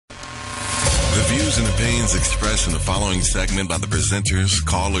views and opinions expressed in the following segment by the presenters,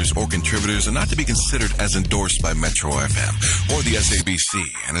 callers, or contributors are not to be considered as endorsed by Metro FM or the SABC,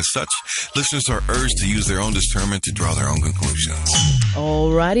 and as such, listeners are urged to use their own discernment to draw their own conclusions.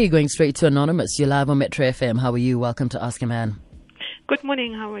 Alrighty, going straight to Anonymous. You're live on Metro FM. How are you? Welcome to Ask a Man. Good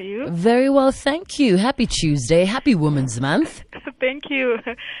morning. How are you? Very well, thank you. Happy Tuesday. Happy Women's Month. Thank you.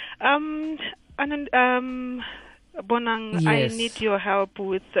 Bonang, Yes. I need your help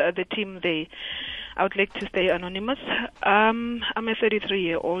with the team there. I would like to stay anonymous. I'm a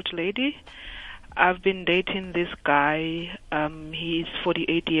 33-year-old lady. I've been dating this guy. He's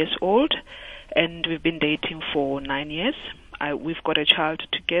 48 years old, and we've been dating for 9 years. We've got a child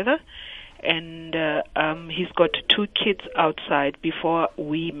together, and he's got 2 kids outside before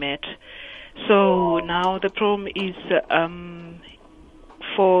we met. So now the problem is,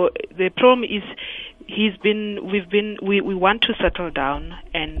 we want to settle down,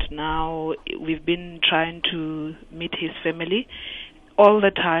 and now we've been trying to meet his family. All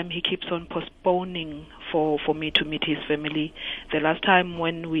the time he keeps on postponing for me to meet his family. The last time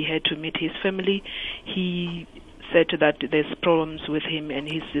when we had to meet his family, he said that there's problems with him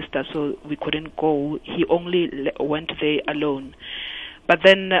and his sister, so we couldn't go. He only went there alone. But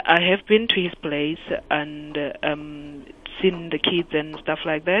then I have been to his place and seen the kids and stuff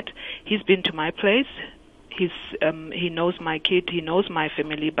like that. He's been to my place. He knows my kid, he knows my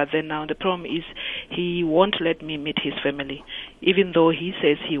family, but then now the problem is he won't let me meet his family, even though he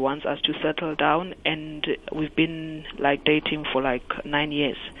says he wants us to settle down, and we've been like dating for like 9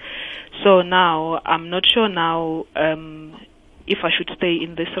 years. So now I'm not sure now if I should stay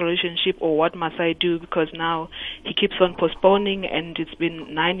in this relationship or what must I do, because now he keeps on postponing, and it's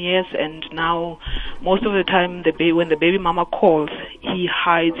been 9 years, and now most of the time when the baby mama calls, he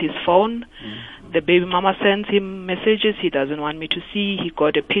hides his phone. The baby mama sends him messages he doesn't want me to see. He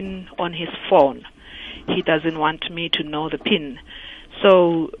got a pin on his phone. He doesn't want me to know the pin.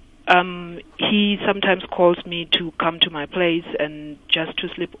 So he sometimes calls me to come to my place and just to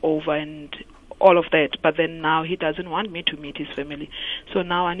sleep over and all of that. But then now he doesn't want me to meet his family. So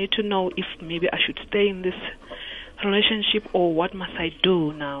now I need to know if maybe I should stay in this relationship or what must I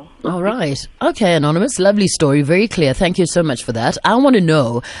do now. All right. Okay, Anonymous. Lovely story. Very clear. Thank you so much for that. I want to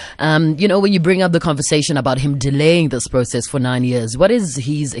know, when you bring up the conversation about him delaying this process for 9 years, what is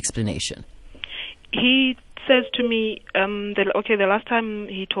his explanation? He says to me, the last time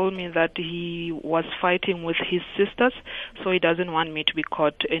he told me that he was fighting with his sisters, so he doesn't want me to be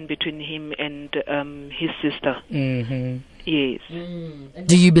caught in between him and his sister. Mm-hmm. Yes.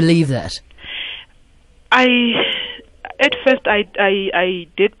 Do you believe that? At first I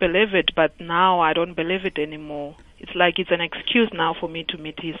did believe it, but now I don't believe it anymore. It's like it's an excuse now for me to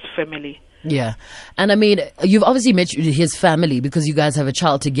meet his family. Yeah. And I mean, you've obviously met his family because you guys have a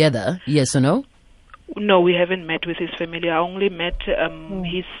child together, yes or no? No, we haven't met with his family. I only met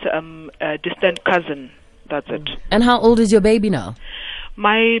his distant cousin. That's it. And how old is your baby now?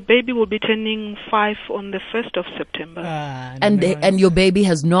 My baby will be turning 5 on the 1st of September. And your baby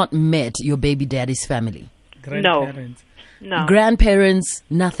has not met your baby daddy's family? Grandparents. No. Grandparents,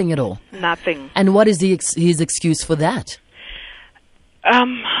 nothing at all? Nothing. And what is his excuse for that?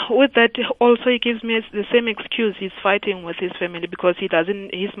 With that, also he gives me the same excuse. He's fighting with his family because his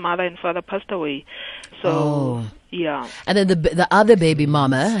mother and father passed away. So, yeah. And then the other baby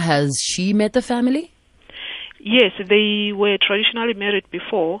mama, has she met the family? Yes, they were traditionally married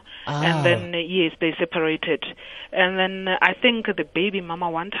before, and then, yes, they separated. And then I think the baby mama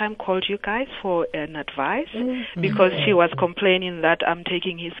one time called you guys for an advice because she was complaining that I'm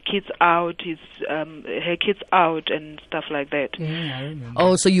taking his kids out, her kids out and stuff like that. Yeah, I remember.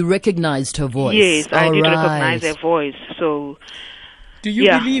 Oh, so you recognized her voice? Yes, I did recognize her voice. So, do you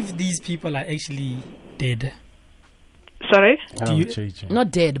believe these people are actually dead? Sorry?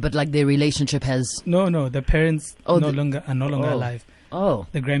 Not dead, but like their relationship has... No, the parents are no longer alive. Oh.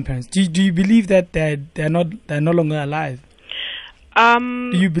 The grandparents. Do you believe that they're no longer alive?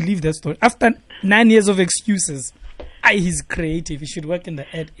 Do you believe that story? After 9 years of excuses, he's creative. He should work in the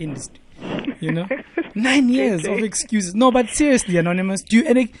ad industry. 9 years of excuses. No, but seriously, Anonymous, do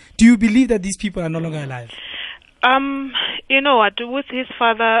you believe that these people are no longer alive? You know what, with his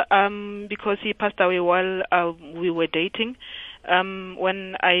father, because he passed away while we were dating,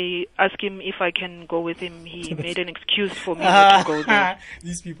 when I asked him if I can go with him, he made an excuse for me not to go there.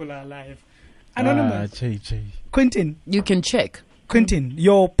 These people are alive. Anonymous. Quentin. You can check. Quentin,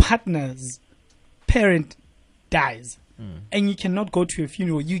 your partner's parent dies and you cannot go to a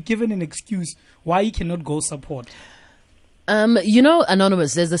funeral. You're given an excuse why you cannot go support.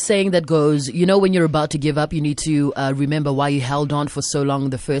 Anonymous, there's a saying that goes, when you're about to give up, you need to remember why you held on for so long in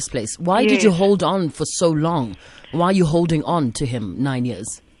the first place. Why did you hold on for so long? Why are you holding on to him 9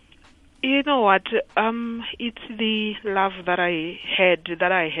 years? You know what? It's the love that I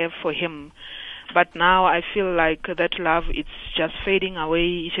have for him. But now I feel like that love, it's just fading away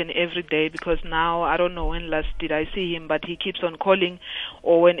each and every day, because now I don't know when last did I see him, but he keeps on calling,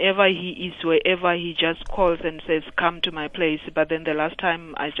 or whenever he is, wherever, he just calls and says, come to my place. But then the last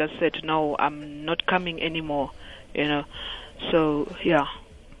time I just said, no, I'm not coming anymore, So, yeah.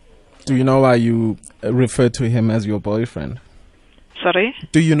 Do you know why you refer to him as your boyfriend? Sorry?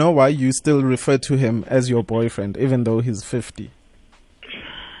 Do you know why you still refer to him as your boyfriend, even though he's 50?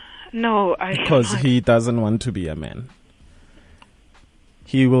 No, because he doesn't want to be a man.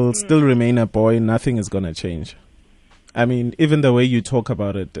 He will still remain a boy. Nothing is going to change. I mean, even the way you talk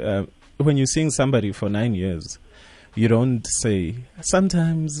about it, when you're seeing somebody for 9 years, you don't say,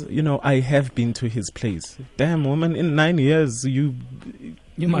 sometimes, I have been to his place. Damn, woman, in 9 years, you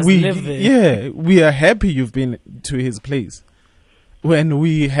must live there. Yeah, we are happy you've been to his place. When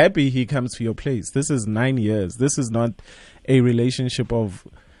we happy he comes to your place. This is 9 years. This is not a relationship of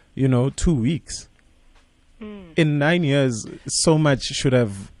 2 weeks. In 9 years, so much should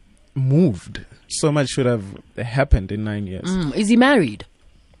have moved. So much should have happened in 9 years. Is he married?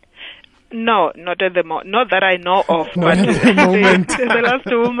 No, not at the not that I know of. Not but at the moment. The last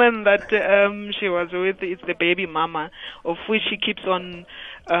woman that she was with is the baby mama, of which she keeps on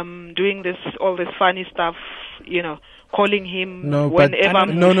doing all this funny stuff, calling him whenever.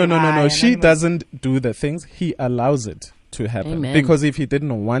 No. She doesn't do the things. He allows it to happen. Amen. Because if he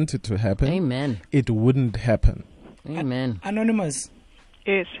didn't want it to happen, Amen, it wouldn't happen. Amen. Anonymous.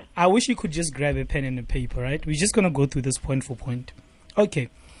 Yes. I wish you could just grab a pen and a paper, right? We're just going to go through this point for point. Okay.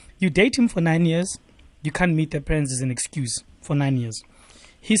 You date him for 9 years. You can't meet their parents as an excuse for 9 years.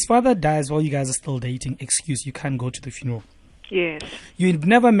 His father dies while you guys are still dating. Excuse, you can't go to the funeral. Yes. You've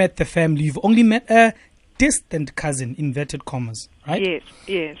never met the family. You've only met a distant cousin, inverted commas, right?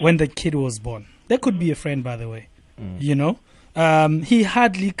 Yes. When the kid was born. That could be a friend, by the way. He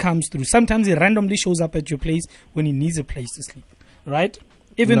hardly comes through. Sometimes he randomly shows up at your place when he needs a place to sleep, right?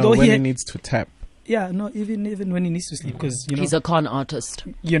 Even though he needs to tap. Yeah, no, even when he needs to sleep, because he's a con artist.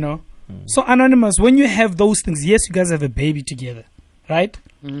 So Anonymous, when you have those things, yes, you guys have a baby together, right?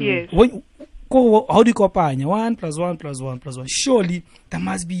 Yes. How do you compare 1 + 1 + 1 + 1? Surely there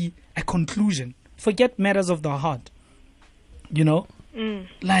must be a conclusion. Forget matters of the heart.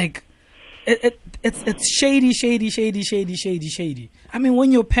 Like. It's shady. I mean,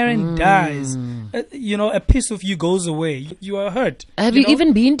 when your parent dies, a piece of you goes away. You are hurt. Have you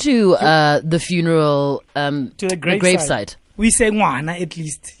even been to the funeral, to the gravesite? We say "Wana" at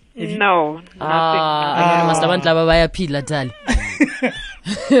least. No, nothing.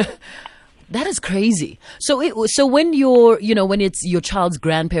 That is crazy. So when you're, when it's your child's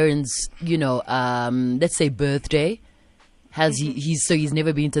grandparents, let's say birthday, he's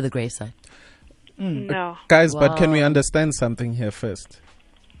never been to the gravesite? No. Guys, but can we understand something here first?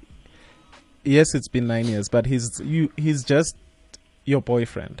 Yes, it's been 9 years, but he's just your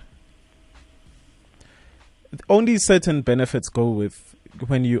boyfriend. Only certain benefits go with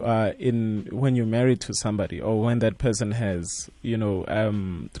when you're married to somebody, or when that person has,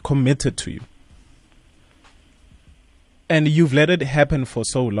 committed to you. And you've let it happen for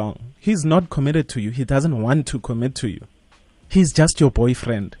so long. He's not committed to you. He doesn't want to commit to you. He's just your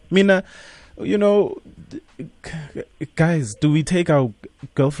boyfriend. Mina, guys, do we take our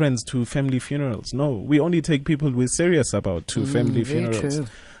girlfriends to family funerals? No, we only take people we're serious about to family funerals. True.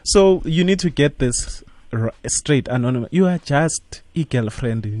 So you need to get this straight, Anonymous. You are just a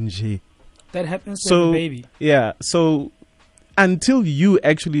girlfriend. That happens to the baby. Yeah, so until you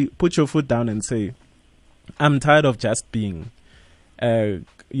actually put your foot down and say, I'm tired of just being, or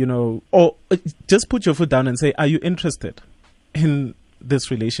just put your foot down and say, are you interested in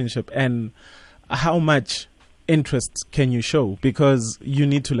this relationship, and how much interest can you show? Because you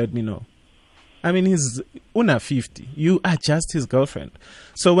need to let me know. I mean, he's una 50. You are just his girlfriend.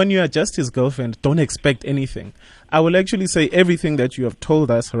 So when you are just his girlfriend, don't expect anything. I will actually say everything that you have told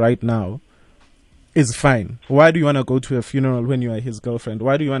us right now is fine. Why do you want to go to a funeral when you are his girlfriend?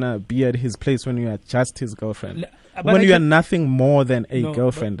 Why do you want to be at his place when you are just his girlfriend? When you are nothing more than a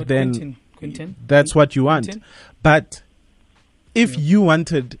girlfriend, but then Quentin, that's what you want. Quentin? But if you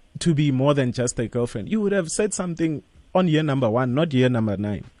wanted to be more than just a girlfriend, you would have said something on year number 1, not year number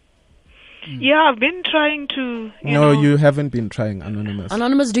 9. Yeah, I've been trying to. You haven't been trying, Anonymous.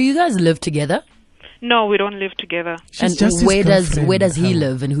 Anonymous, do you guys live together? No, we don't live together. She's and just where does he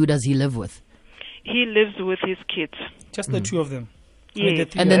live, and who does he live with? He lives with his kids. Just the two of them. Yes.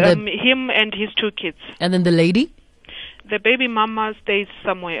 And then him and his 2 kids. And then the lady? The baby mama stays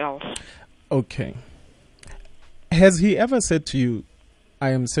somewhere else. Okay. Has he ever said to you, I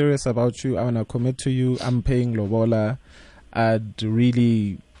am serious about you, I want to commit to you, I'm paying lobola, I'd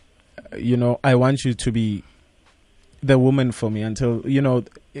really, I want you to be the woman for me until,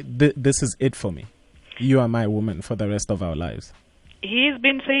 this is it for me. You are my woman for the rest of our lives. He's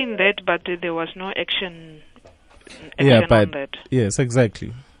been saying that, but there was no action on that. Yes,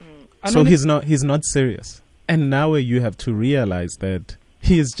 exactly. So he's not serious. And now you have to realize that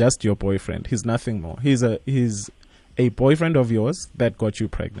he is just your boyfriend. He's nothing more. He's a boyfriend of yours that got you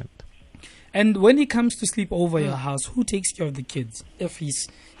pregnant. And when he comes to sleep over your house, who takes care of the kids? If he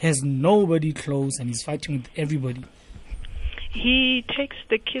has nobody close and he's fighting with everybody. He takes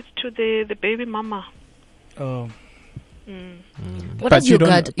the kids to the baby mama. Oh. But you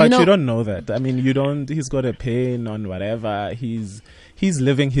don't know that. I mean, he's got a pain on whatever. He's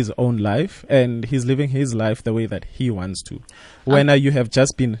living his own life, and he's living his life the way that he wants to. When you have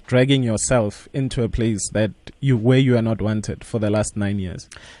just been dragging yourself into a place where you are not wanted for the last 9 years.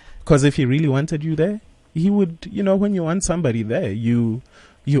 Because if he really wanted you there, he would, when you want somebody there, you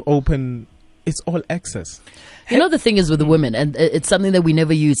open, it's all access. The thing is with the women, and it's something that we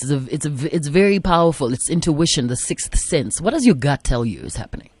never use. It's very powerful. It's intuition, the sixth sense. What does your gut tell you is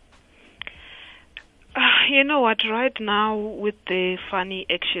happening? You know what? Right now, with the funny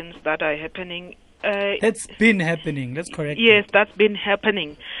actions that are happening, that's been happening. That's correct. Yes, that's been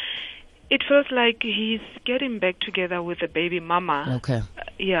happening. It feels like he's getting back together with the baby mama. Okay.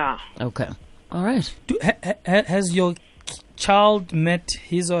 Yeah. Okay. All right. Has your child met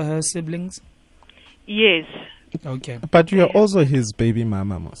his or her siblings? Yes. Okay. But you are also his baby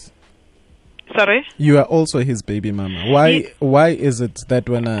mama, Mos. Sorry? You are also his baby mama. Why is it that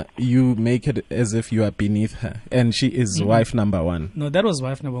when you make it as if you are beneath her and she is wife number one? No, that was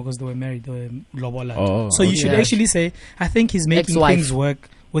wife number one because they were married. They were lobola. Oh, so you should actually say, I think he's making Ex-wife. things work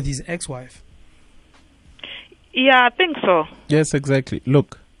with his ex-wife. Yeah, I think so. Yes, exactly.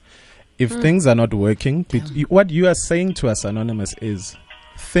 Look, if things are not working, what you are saying to us, Anonymous, is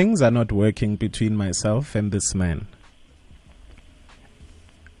things are not working between myself and this man.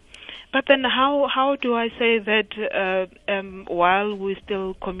 But then how do I say that while we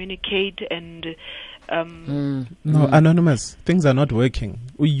still communicate and... No, Anonymous, things are not working.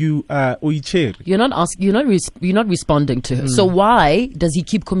 You are You're not responding to her. So why does he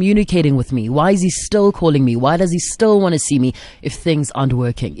keep communicating with me? Why is he still calling me? Why does he still want to see me if things aren't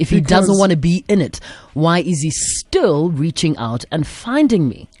working? If he doesn't want to be in it, why is he still reaching out and finding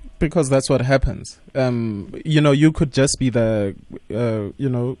me? Because that's what happens. You could just be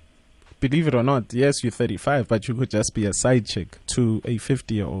believe it or not, yes, you're 35, but you could just be a side chick to a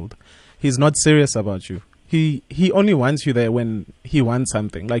 50-year-old. He's not serious about you. He only wants you there when he wants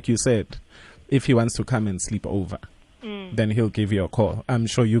something. Like you said, if he wants to come and sleep over, then he'll give you a call. I'm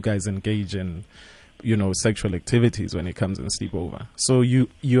sure you guys engage in, sexual activities when he comes and sleep over. So you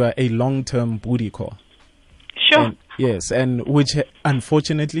are a long-term booty call. Sure. And, yes, and which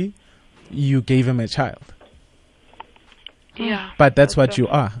unfortunately you gave him a child. Yeah. But that's what you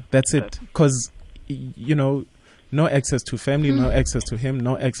are. That's it. Because, no access to family, no access to him,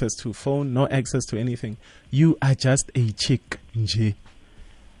 no access to phone, no access to anything. You are just a chick, nje.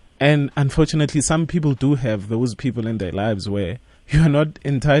 And unfortunately, some people do have those people in their lives where you are not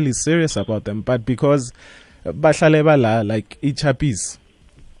entirely serious about them, but because bashalebala, like ichapis,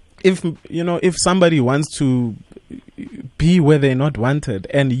 if somebody wants to be where they're not wanted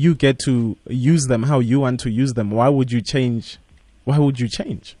and you get to use them how you want to use them, why would you change?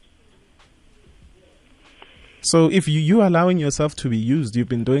 So if you allowing yourself to be used, you've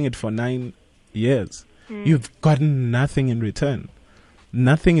been doing it for 9 years. You've gotten nothing in return.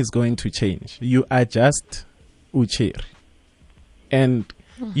 Nothing is going to change. You are just ucher. And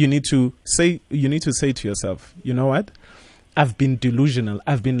you need to say to yourself, you know what? I've been delusional.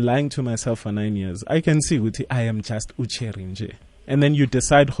 I've been lying to myself for 9 years. I can see Uti, I am just ucher. And then you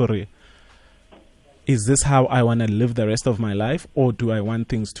decide, Hore, is this how I want to live the rest of my life, or do I want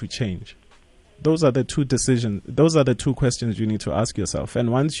things to change? Those are the two decisions. Those are the two questions you need to ask yourself.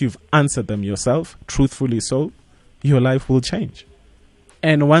 And once you've answered them yourself, truthfully so, your life will change.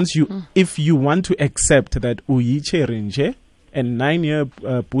 And once if you want to accept that uyiche and 9 year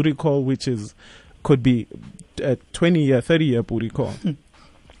booty call, which could be a 20-year, 30-year booty call.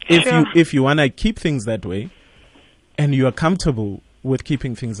 If you want to keep things that way, and you are comfortable with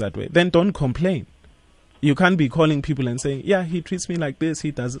keeping things that way, then don't complain. You can't be calling people and saying, yeah, he treats me like this,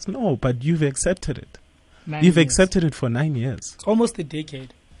 he does this. No, but you've accepted it. You've accepted it for 9 years. It's almost a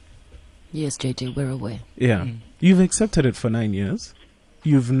decade. Yes, JJ, we're aware. Yeah. You've accepted it for 9 years.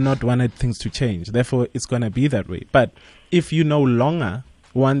 You've not wanted things to change. Therefore, it's going to be that way. But if you no longer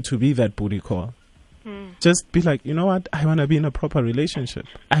want to be that booty call, just be like, you know what? I want to be in a proper relationship.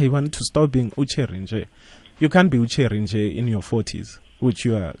 I want to stop being ucherinje. You can't be ucherinje in your 40s, which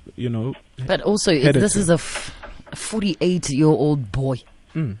you are, you know. But also, if this is a 48-year-old boy.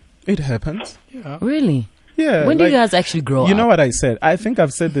 It happens. Yeah. Really? Yeah. When do you guys actually grow up? You know what I said? I think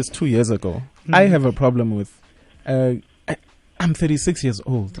I've said this 2 years ago. I have a problem with... I'm 36 years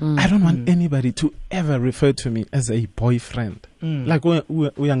old. I don't want anybody to ever refer to me as a boyfriend. Like, we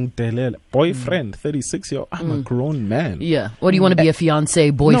young boyfriend, 36 year old. I'm a grown man. Yeah. What do you want to be? A fiance,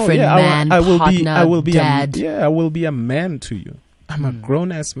 boyfriend, man, partner, I will be dad? I will be a man to you. I'm a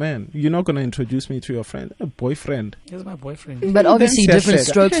grown ass man. You're not going to introduce me to your friend, a boyfriend. Here's my boyfriend. But obviously, Then different said,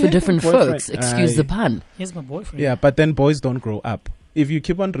 strokes for different boyfriend. folks. Excuse the pun. Here's my boyfriend. Yeah, but then boys don't grow up. If you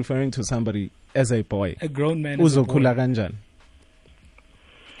keep on referring to somebody as a boy, A grown man. Is a boy. uzokhula kanjani?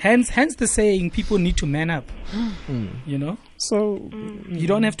 Hence the saying, people need to man up. You know? So You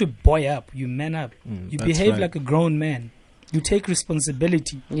don't have to boy up. You man up. You that's behave right. like a grown man. You take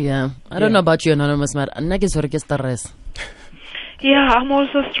responsibility. Yeah. I don't know about you, Anonymous, man. Yeah, I'm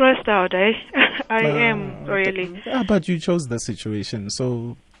also stressed out, eh? I am, really. Yeah, but you chose the situation.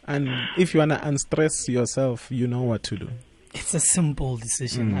 So, and if you want to unstress yourself, you know what to do. It's a simple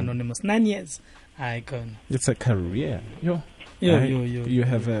decision, Anonymous. 9 years. I can. It's a career. You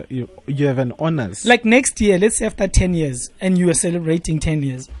have an honors. Like next year, let's say after 10 years, and you are celebrating 10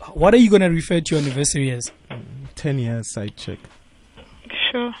 years, what are you going to refer to your anniversary as? 10 years side check.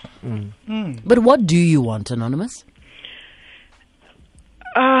 Sure. But what do you want, Anonymous?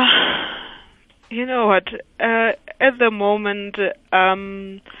 You know what? At the moment,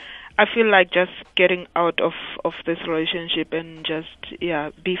 I feel like just getting out of this relationship and just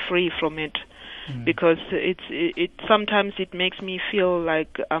be free from it, because it sometimes it makes me feel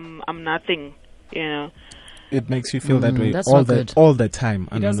like I'm nothing, you know. It makes you feel that way that's all not the good. all the time,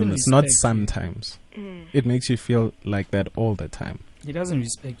 He doesn't Anonymous. Not respect you. sometimes. It makes you feel like that all the time. He doesn't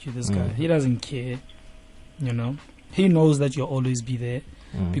respect you, this guy. He doesn't care. You know? He knows that you'll always be there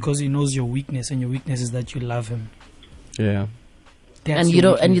because he knows your weakness, and your weakness is that you love him. Yeah. That's And you your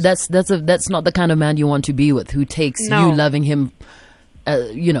don't, and weakness. that's not the kind of man you want to be with, who takes No. you loving him,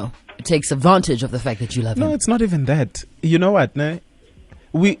 takes advantage of the fact that you love No, him. it's not even that. You know what, ne?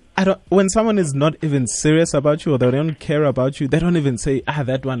 When someone is not even serious about you, or they don't care about you, they don't even say,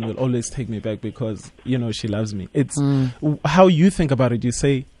 that one will always take me back because, she loves me. It's how you think about it. You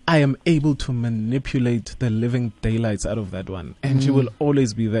say, I am able to manipulate the living daylights out of that one, and she will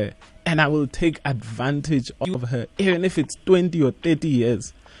always be there. And I will take advantage of her, even if it's 20 or 30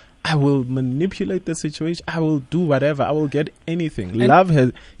 years. I will manipulate the situation. I will do whatever. I will get anything. Love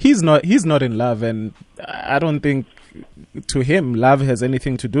has. He's not in love, and I don't think to him love has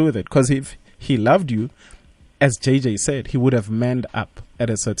anything to do with it. Because if he loved you, as JJ said, he would have manned up at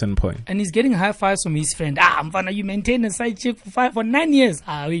a certain point. And he's getting high fives from his friend. Mfana, you maintain a side chick for 9 years.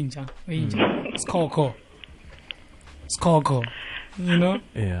 Winja. It's call. You know?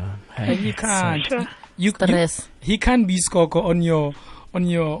 Yeah. And you can't. Sure. Stress. He can't be skoko on your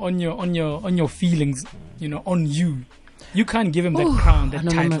feelings, on you. You can't give him that crown, that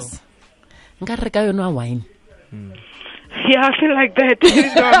title. Anonymous. Nka reka yona wine. Yeah, I feel like that.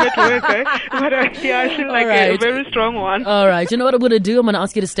 It's not at work, eh? But I feel like a very strong one. All right. You know what I'm going to do? I'm going to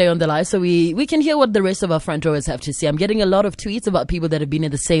ask you to stay on the line so we can hear what the rest of our front rowers have to say. I'm getting a lot of tweets about people that have been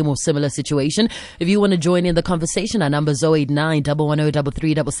in the same or similar situation. If you want to join in the conversation, our number is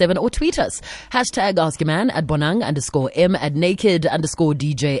 089-110-3377, or tweet us. #AskAman at Bonang _M, at Naked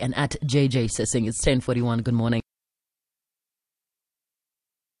 _DJ, and at JJ Sissing. It's 10:41. Good morning.